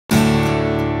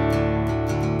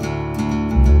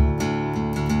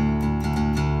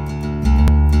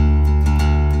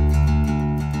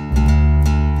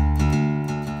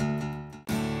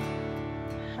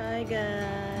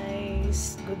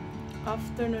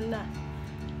afternoon na.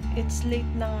 It's late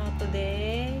na nga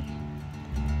today.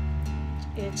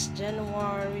 It's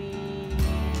January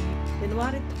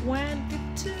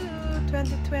 22,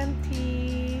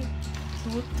 2020.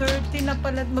 2:30 na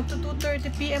pala. Magto 2:30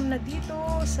 PM na dito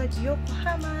sa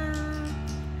Yokohama,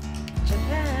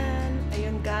 Japan.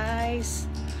 Ayun guys.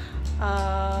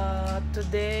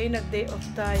 Today, nag-day off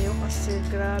tayo kasi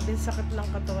grabe sakit ng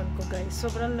katawan ko guys.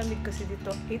 Sobrang lamig kasi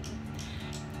dito.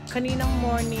 Kaninang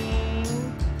morning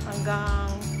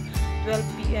hanggang 12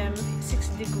 PM,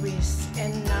 6 degrees.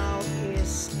 And now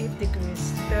is 8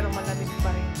 degrees. Pero malamig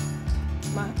pa rin.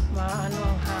 Ano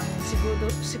ang hangin.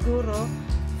 Siguro,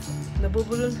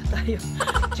 nabubulol na tayo.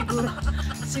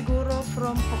 siguro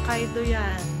from Hokkaido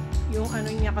yan. Yung ano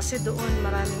niya, kasi doon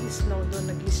maraming snow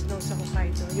doon, nag-snow sa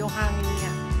Hokkaido. Yung hangin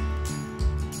niya.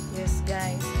 Yes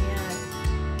guys, ayan.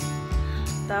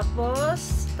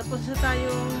 Tapos na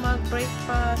tayong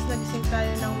mag-breakfast. Nagising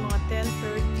tayo ng mga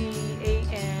 10:30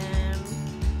 AM.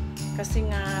 Kasi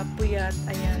nga, puyat.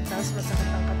 Ayan, tapos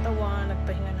masakit ang katawan.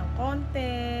 Nagpahinga ng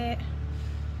konti.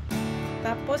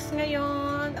 Tapos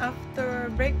ngayon,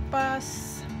 after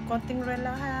breakfast, konting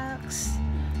relax.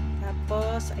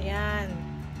 Tapos, ayan.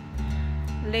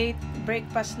 Late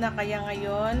breakfast na, kaya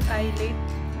ngayon ay late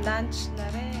lunch na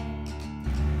rin.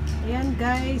 Ayan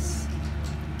guys,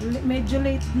 medyo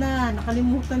late na,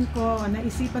 nakalimutan ko,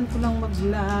 naisipan ko lang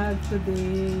mag-vlog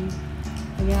today.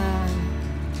 Ayan,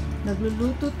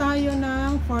 nagluluto tayo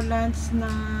for lunch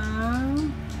ng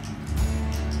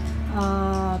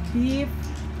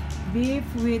beef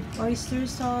with oyster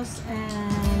sauce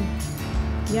and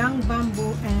young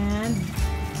bamboo and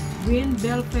green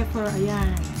bell pepper.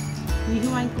 Ayan,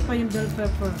 hihiwain ko pa yung bell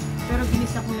pepper, pero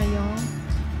ginisa ko na yung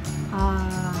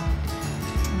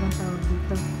anong tawag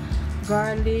dito,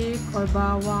 garlic or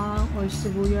bawang or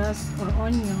sibuyas or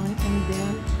onion, and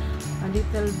then a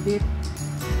little bit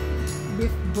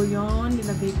beef bouillon,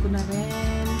 nilagay ko na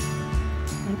rin.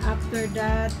 And after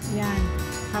that, yan,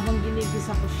 habang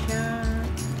ginigisa ko siya,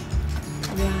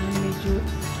 yan, medyo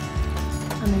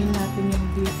anuhin natin yung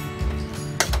beef,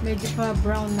 medyo pa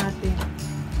brown natin,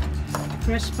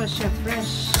 fresh pa siya,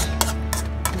 fresh.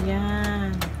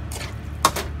 Ayan,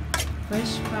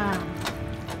 fresh pa.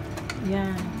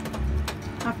 Ayan.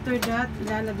 After that,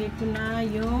 ilalagay ko na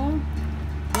yung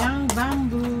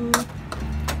bamboo.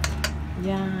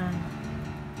 Ayan.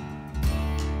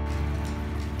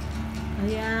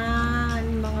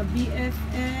 Ayan, mga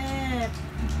BFF.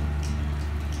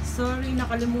 Sorry,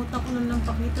 nakalimutan ko nang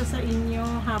pakita sa inyo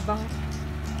habang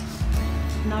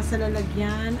nasa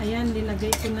lalagyan. Ayan,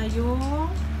 linagay ko na yung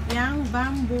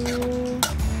bamboo.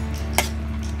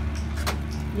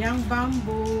 Yung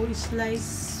bamboo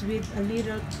slice with a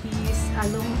little piece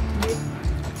along with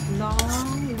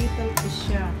long little piece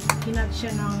siya. Kinat siya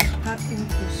ng cut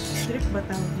into strip ba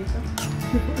tawag dito?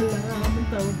 Wala naman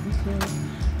tawag dito.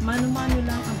 Mano-mano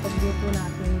lang ang pagluto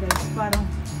natin guys. Parang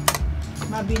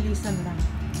mabilisan lang.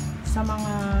 Sa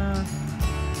mga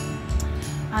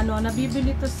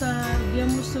nabibili to sa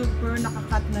Biamo Super,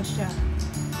 nakakat na siya.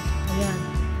 Ayan.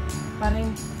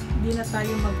 Parang hindi na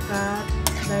tayo mag-cut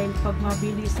dahil pag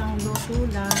mabilis ang luto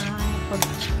lang,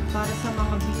 para sa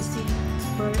mga busy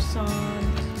person,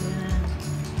 ayan,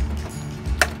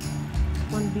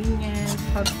 convenient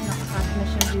pag nakakat na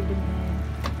siya bibilhin.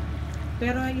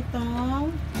 Pero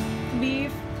itong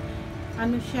beef,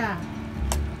 siya,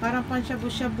 parang pan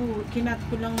shabu-shabu, kinat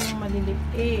ko lang ng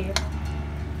maliliit.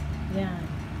 Ayan.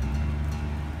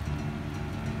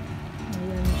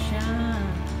 Ayan siya.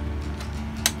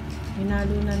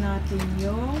 Hinalo na natin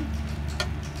yung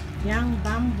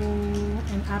bamboo,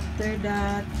 and after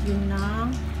that, yun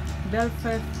ng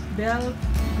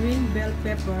green bell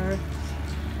pepper.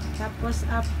 Tapos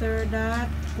after that,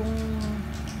 kung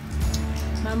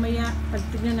mamaya,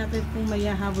 pagtignan natin kung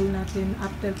mayahabol natin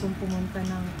after kung pumunta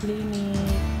ng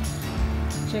clinic,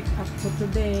 check up ko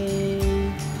today,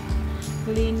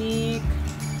 clinic.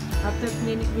 After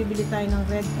clinic, bibili tayo ng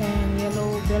red and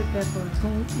yellow bell pepper.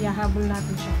 Kung ihahabol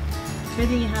natin siya,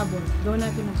 pwedeng ihabol. Gawin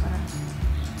natin ng paraan.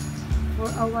 For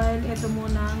a while, ito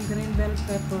muna ang green bell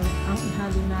pepper ang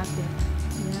ihalo natin.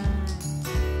 Ayan.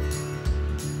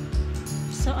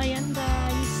 So, ayan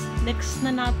guys. Next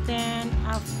na natin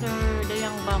after the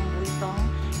young bamboo, itong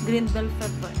green bell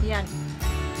pepper. Ayan.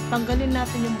 Tanggalin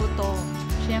natin yung buto.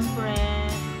 Siyempre,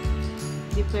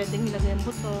 hindi pwedeng ilagay yung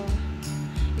buto.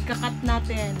 Ikakat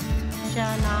natin siya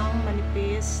ng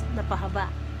manipis na pahaba.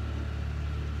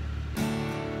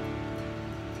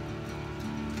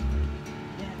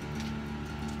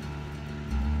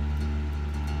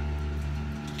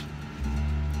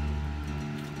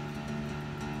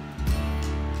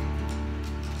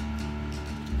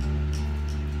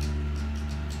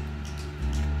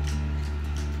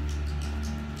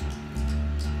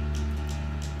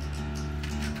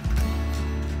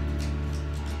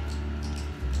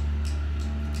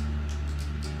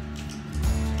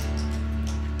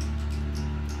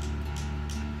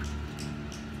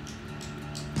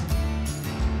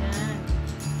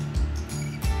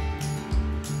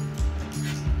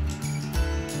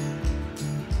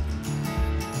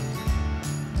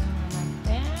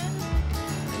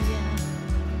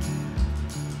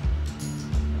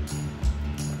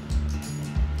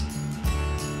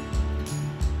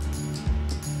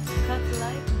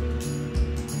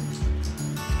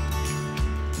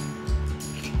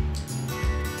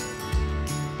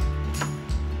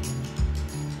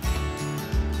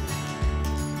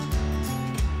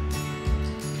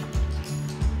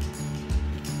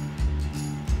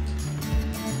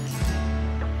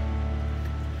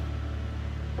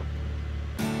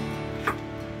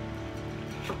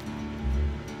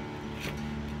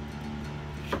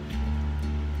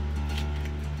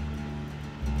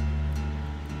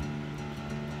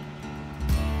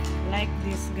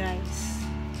 guys.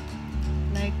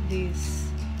 Like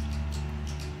this.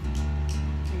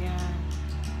 Ayan.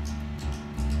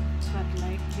 Cut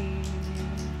like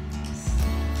this.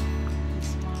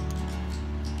 This one.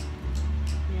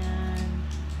 Ayan.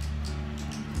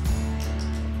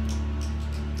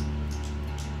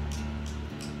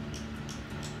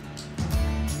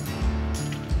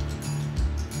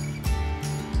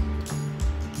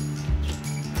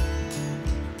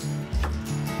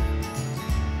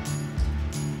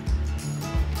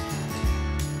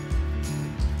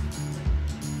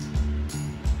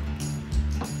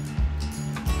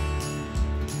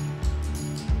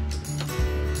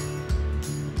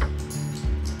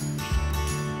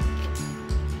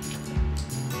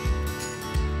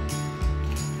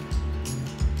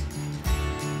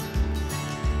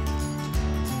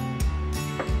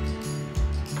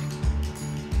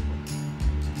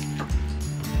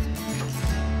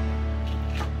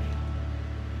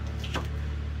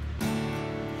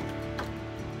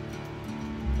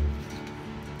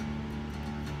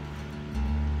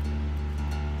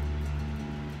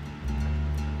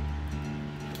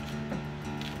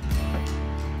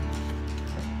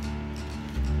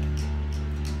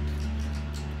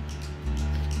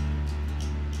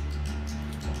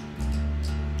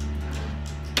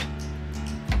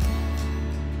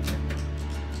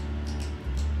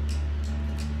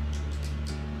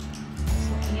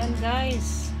 Ayan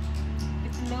guys,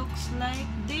 it looks like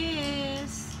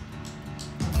this.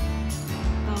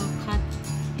 So, cut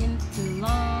into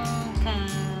long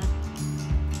cut.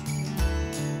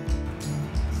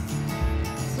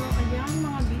 So, ayan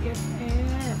mga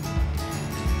BFF.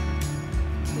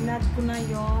 Inad ko na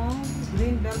yung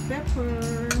green bell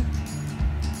pepper.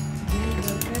 Green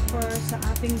bell pepper sa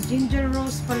ating ginger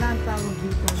rose pala ang tawag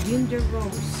dito. Ginger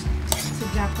rose. Sa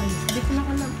Japanese. Hindi ko lang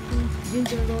alam kung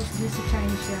ginger rose din sa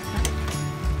Chinese yata.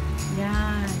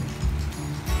 Yan.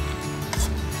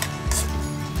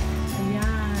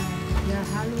 Ayan.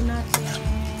 Halo natin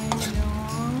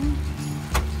yung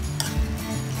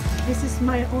this is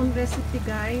my own recipe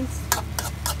guys.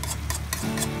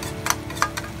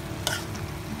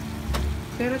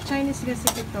 Pero Chinese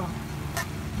recipe to.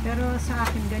 Pero sa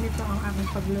akin ganito ang aking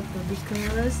pagluto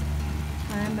because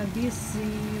I'm a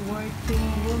busy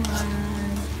working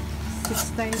woman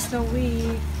 6 times a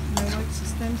week. I work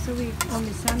 6 times a week.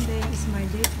 Only Sunday is my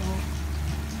day off.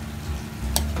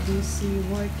 Busy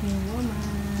working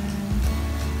woman.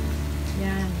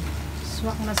 Yan.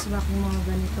 Swak na swak ng mga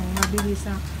ganitong mabilis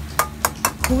ang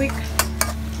quick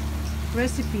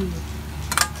recipe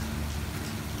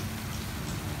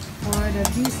for the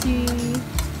busy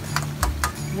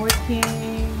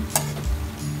working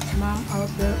mom out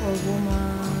there or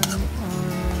woman or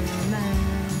man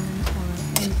or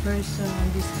any person,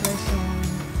 this person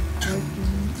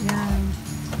working. Yan.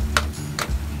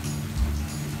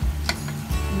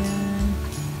 Yan.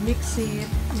 Mix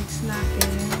it. Mix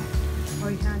natin.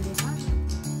 Or halo-halo.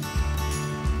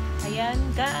 Ayan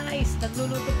guys,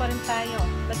 nagluluto pa rin tayo.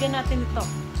 Lagyan natin ito.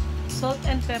 Salt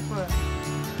and pepper.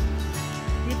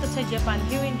 Dito sa Japan,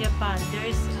 here in Japan, there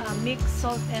is a mixed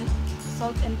salt and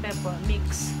pepper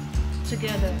mix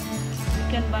together. You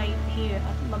can buy it here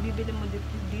at mabibili mo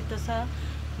dito sa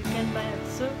you can buy at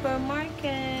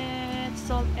supermarket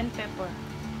salt and pepper.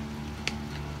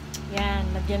 Yan,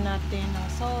 lagyan natin ng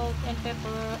salt and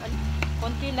pepper.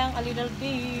 Konti lang, a little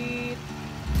bit.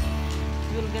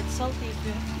 You will get salty if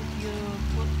you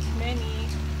put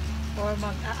many or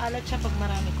mag-aalat siya pag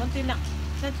marami. Konti lang.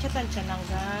 Tansya-tansya lang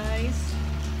guys.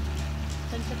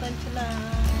 Tansya-tansya lang.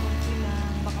 Konti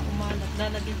lang. Baka umalat.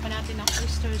 Lalagyan pa natin ng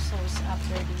oyster sauce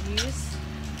after this.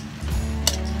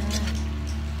 Ayan.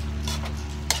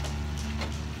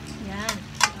 Yan.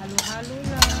 Halo-halo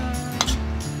lang.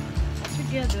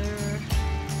 Together.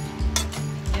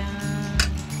 Yan.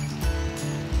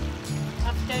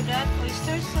 After that,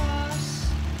 oyster sauce.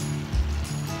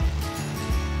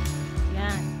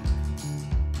 Yan.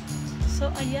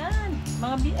 So, ayan.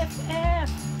 Mga BFF.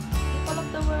 People of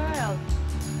the world.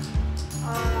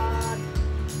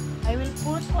 I will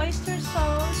put oyster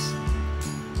sauce.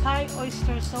 Thai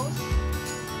oyster sauce.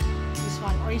 This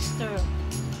one, oyster.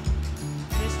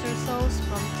 Oyster sauce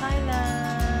from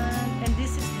Thailand. And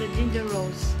this is the ginger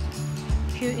rose.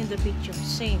 Here in the picture.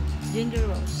 Same. Ginger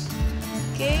rose.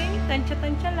 Okay.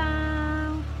 Tansya-tansya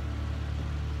lang.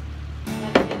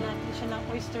 Lalagyan natin siya ng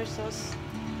oyster sauce.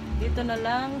 Dito na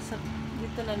lang.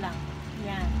 Dito na lang.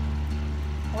 Yan.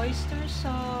 Oyster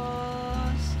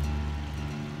sauce.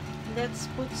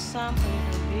 Let's put some a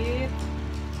little bit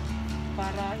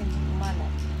para hindi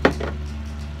umalat.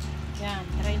 Yan.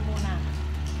 Try muna.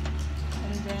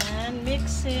 And then,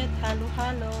 mix it.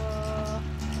 Halo-halo.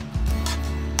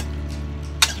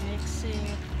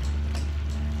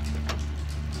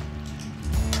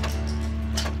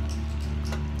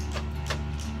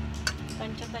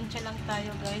 magpaplansya lang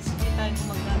tayo guys. Hindi tayo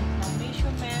gumagamit ng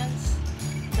measurements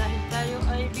dahil tayo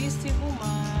ay busy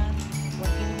woman.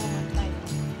 Working woman tayo.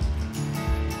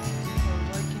 Or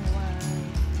working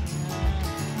wife.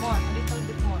 More, a little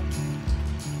bit more.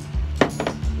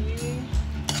 Okay.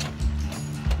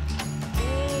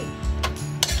 Okay.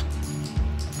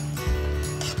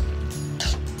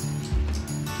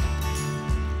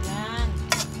 Yan.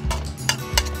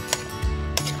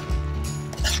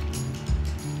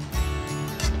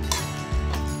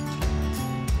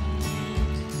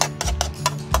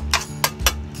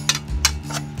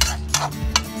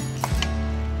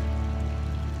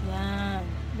 Yan.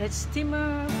 Let's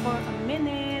simmer for a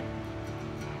minute.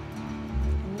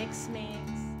 Mix.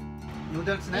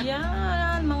 Noodles na?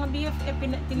 Ayan, mga BFF,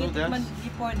 tinitikman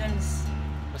before dance.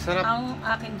 Masarap. Ang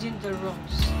aking ginger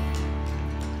rolls.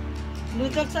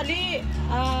 Noodles ali.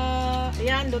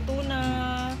 Ayan, luto na.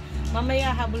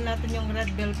 Mamaya habol natin yung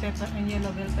red bell pepper and yellow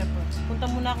bell pepper. Punta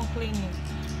muna akong cleaning.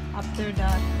 After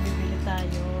that, bibili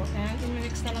tayo. And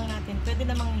i-mix na lang natin. Pwede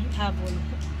namang habol.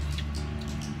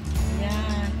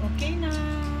 Ayan, okay na.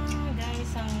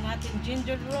 Guys, ang ating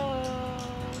ginger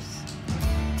rolls.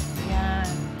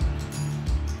 Ayan.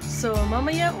 So,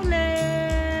 mamaya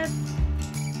ulit.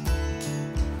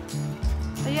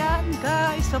 Ayan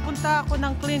guys, papunta ako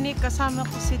ng clinic. Kasama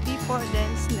ko si D4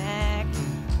 Dance Neck.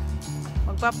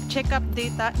 Magpa-check up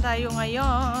date tayo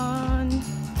ngayon.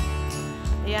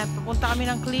 Ayan, papunta kami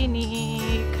ng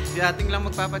clinic. Si ating lang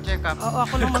magpapa-check up. Oo,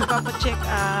 ako lang magpapa-check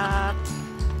up.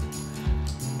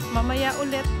 Mamaya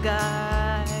ulit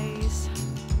guys.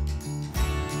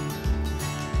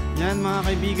 Yan mga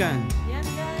kaibigan. Yan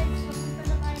guys, papunta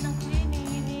na tayo ng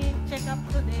clinic. Check up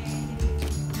today.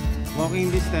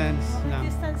 Walking distance Walking lang.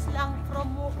 distance lang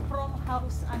from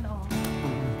house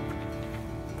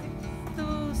to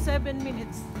 7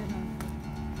 minutes.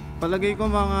 Palagay ko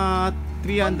mga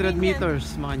 300 Convenient.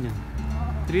 meters mga niyan.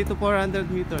 3 to 400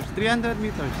 meters. 300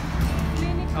 meters.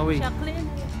 Clinic Away. siya,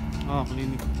 clinic. Oh,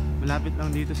 clinic. Malapit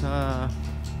lang dito sa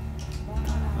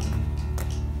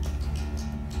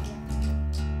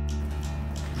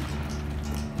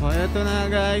Oh, eto na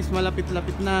guys,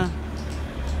 malapit-lapit na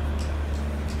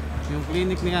yung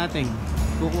clinic ni ating.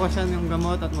 Kukuha siya ng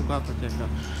gamot at magpapacheck up.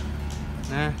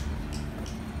 Na?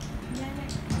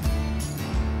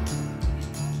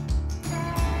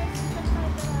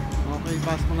 Okay,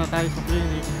 pasok muna tayo sa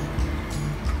clinic.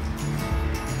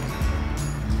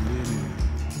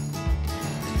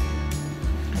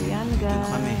 Ayan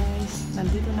guys,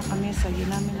 nandito na kami sa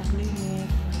ginamit na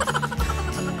clinic.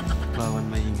 Ayan. Bawal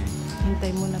maingay.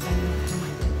 Hintay muna tayo.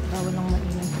 Bawal lang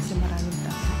maingay kasi maraming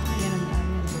tao. Ayan ang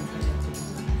dami.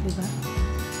 Diba?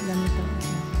 Dami tao.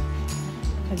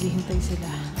 Naghihintay sila.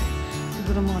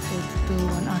 Siguro mga 30 to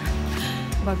 1 hour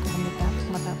bago kami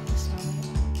matapos.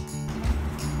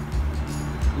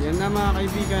 Yan na mga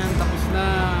kaibigan, tapos na.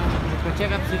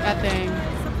 Nagpa-check up si Ateng.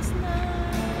 Tapos na.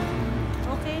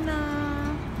 Okay na.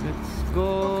 Let's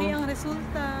go. Okay ang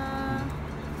resulta.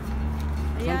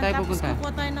 Saan tayo tapos pupunta?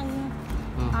 kukuha tayo ng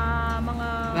mga...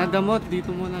 Nagamot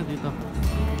dito muna, dito.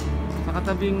 Sa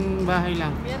katabing bahay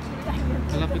lang.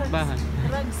 Malapit bahay.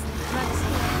 Drugs.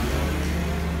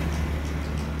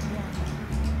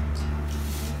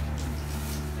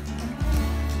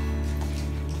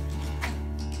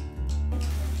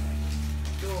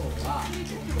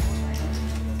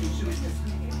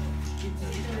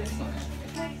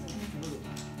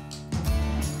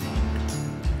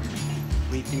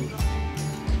 Waiting.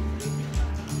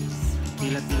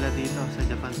 Pila-pila dito sa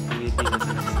Japan. Pumipila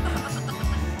sila.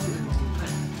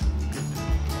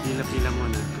 Pila-pila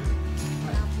muna.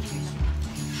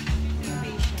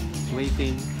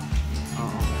 Waiting.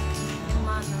 Oo.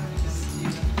 Manners.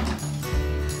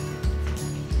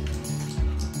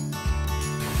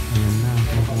 Ayan na.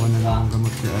 Nakuha na lang ang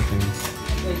gamot si Ateng.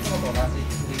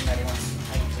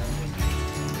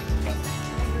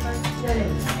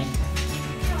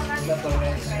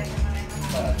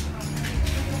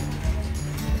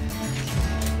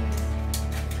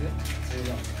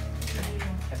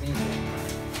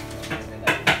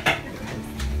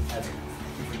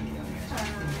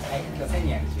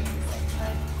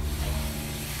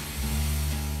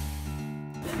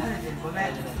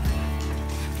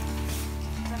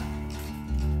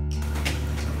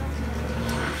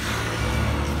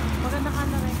 Maganda ka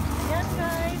na rin. Yan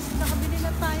guys, nakabili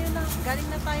na tayo galing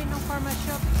na tayo ng pharma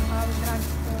shop.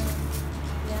 Drugstore.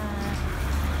 Yan.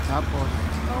 Tapos,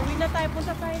 Uwi na tayo.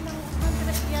 Punta tayo ng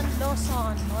 100 yen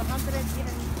Lawson. 100 yen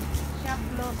shop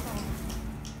Lawson.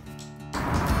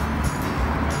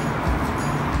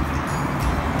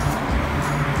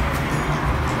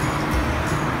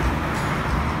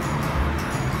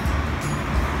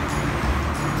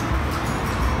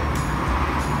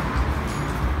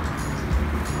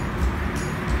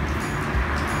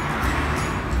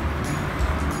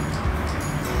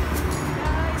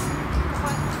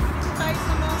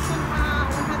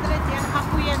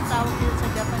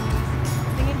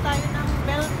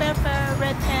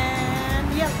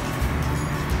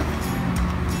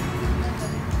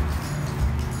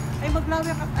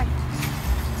 flower cut. Ay.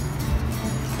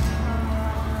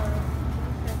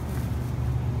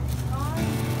 Ay.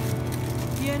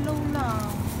 Yellow lang.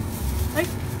 Ay,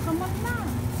 kaman na.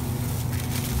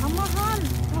 Ang mahal.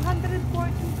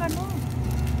 214 ka no.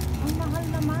 Ang mahal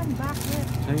naman. Bakit?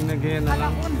 Siya yung nag-yen na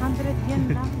lang. Kalakon, 100 yen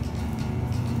lang.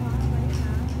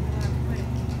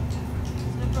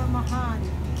 Super mahal.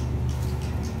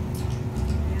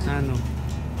 Ano?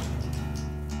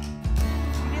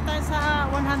 Hindi tayo sa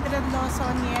 100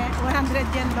 Lawson yen,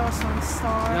 100 yen Lawson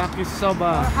store.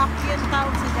 Yakisoba. Or Hokkien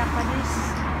tawag sa Japanese.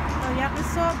 So,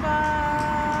 yakisoba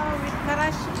with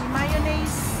karashi,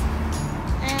 mayonnaise,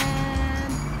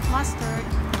 and mustard,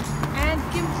 and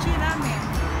kimchi ramen.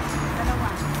 Dalawa.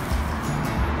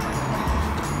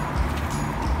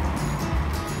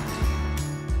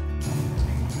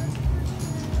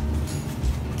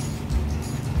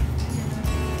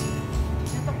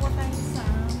 Ito po tayo sa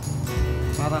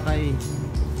Para kay...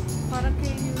 parang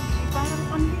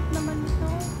ang liit naman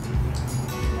ito.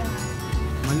 Yan.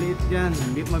 Maliit yan.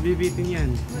 Hindi mabibitin yan.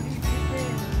 Maliit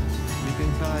din. Bitin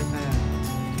sa kaya.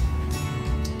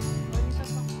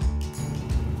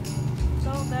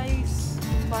 So guys,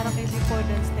 para kay Before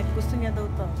Dance Step, gusto niya daw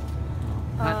to.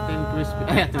 Hot and crispy.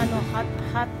 Ano,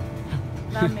 hot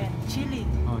ramen. Chili.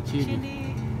 Oh, chili.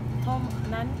 Chili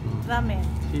ramen.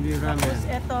 Chili ramen. Tapos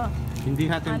ito, Hindi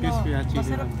hot and crispy ha. Chili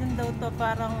masarap ramen. din daw to,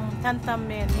 parang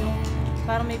tantamen, yung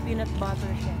parang may peanut butter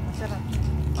siya. Masarap.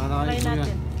 Para Try kay kuya.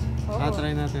 natin. Oo.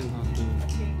 Try natin. Okay.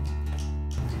 Okay.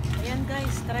 Ayan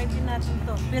guys, try din natin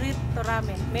to. Pirito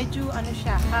ramen. Medyo ano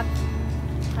siya, hot.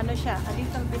 Ano siya, a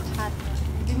little bit hot.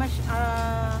 Hindi mas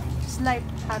slight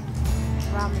hot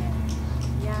ramen.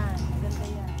 Yan, maganda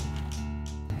yan.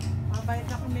 Mabayad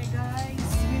na kami guys.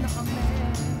 Hindi na kami.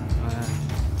 Ayan.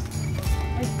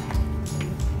 Ay.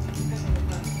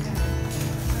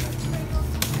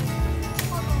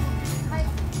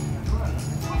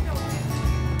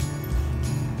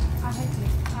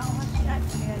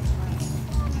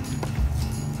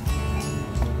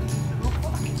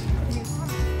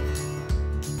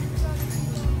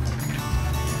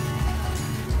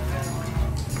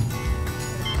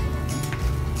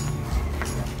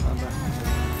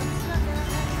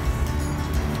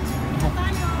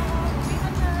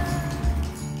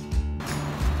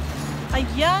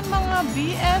 Ayan mga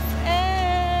BFF,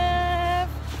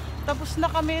 tapos na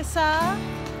kami sa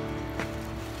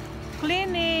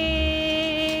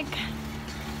clinic.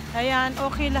 Ayan,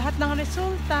 okay lahat ng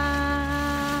resulta.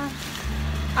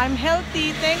 I'm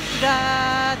healthy, thanks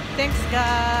God. Thanks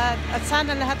God. At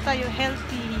sana lahat tayo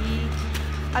healthy.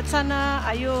 At sana,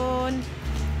 ayun,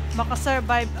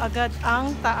 makasurvive agad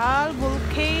ang Taal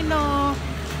Volcano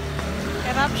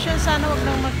eruption. Sana wag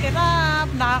nang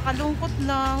mag-erupt. Nakakalungkot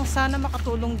lang. Sana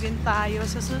makatulong din tayo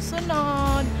sa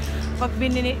susunod. Pag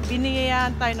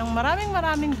biniyayaan tayo ng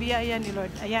maraming biyaya ni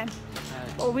Lord. Ayan.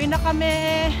 Uuwi na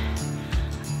kami.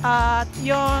 At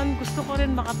yon, gusto ko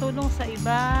rin makatulong sa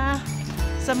iba,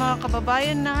 sa mga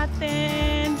kababayan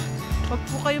natin. Wag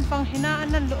po kayong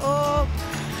panghinaan ng loob.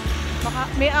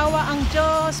 May awa ang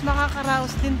Diyos.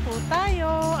 Makakaraos din po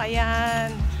tayo.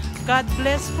 Ayan. God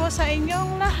bless po sa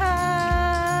inyong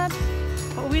lahat.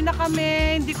 Pauwi na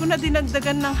kami. Hindi ko na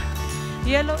dinagdagan ng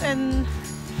yellow and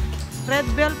red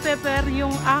bell pepper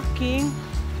yung aking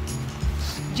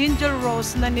ginger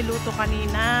roast na niluto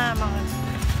kanina, mga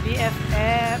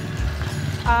BFF.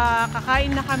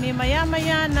 Kakain na kami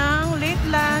maya-maya ng late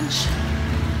lunch.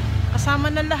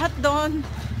 Kasama na lahat doon.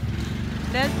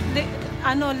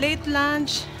 Late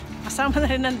lunch. Kasama na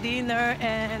rin ng dinner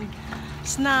and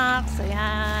snacks.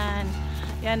 Ayan.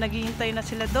 Ayan, naghihintay na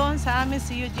sila doon sa amin,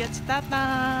 si Yuji at si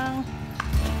Tatang.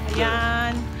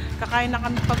 Ayan. Kakain na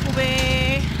kami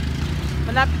pag-uwi.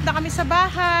 Malapit na kami sa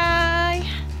bahay.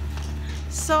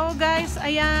 So guys,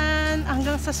 ayan.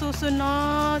 Hanggang sa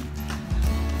susunod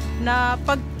na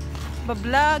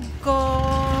pag-vlog ko.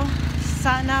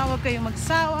 Sana huwag kayong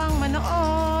magsawang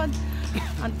manood.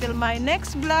 Until my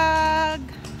next vlog.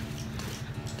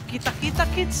 Kita-kita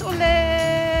kits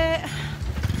ulit.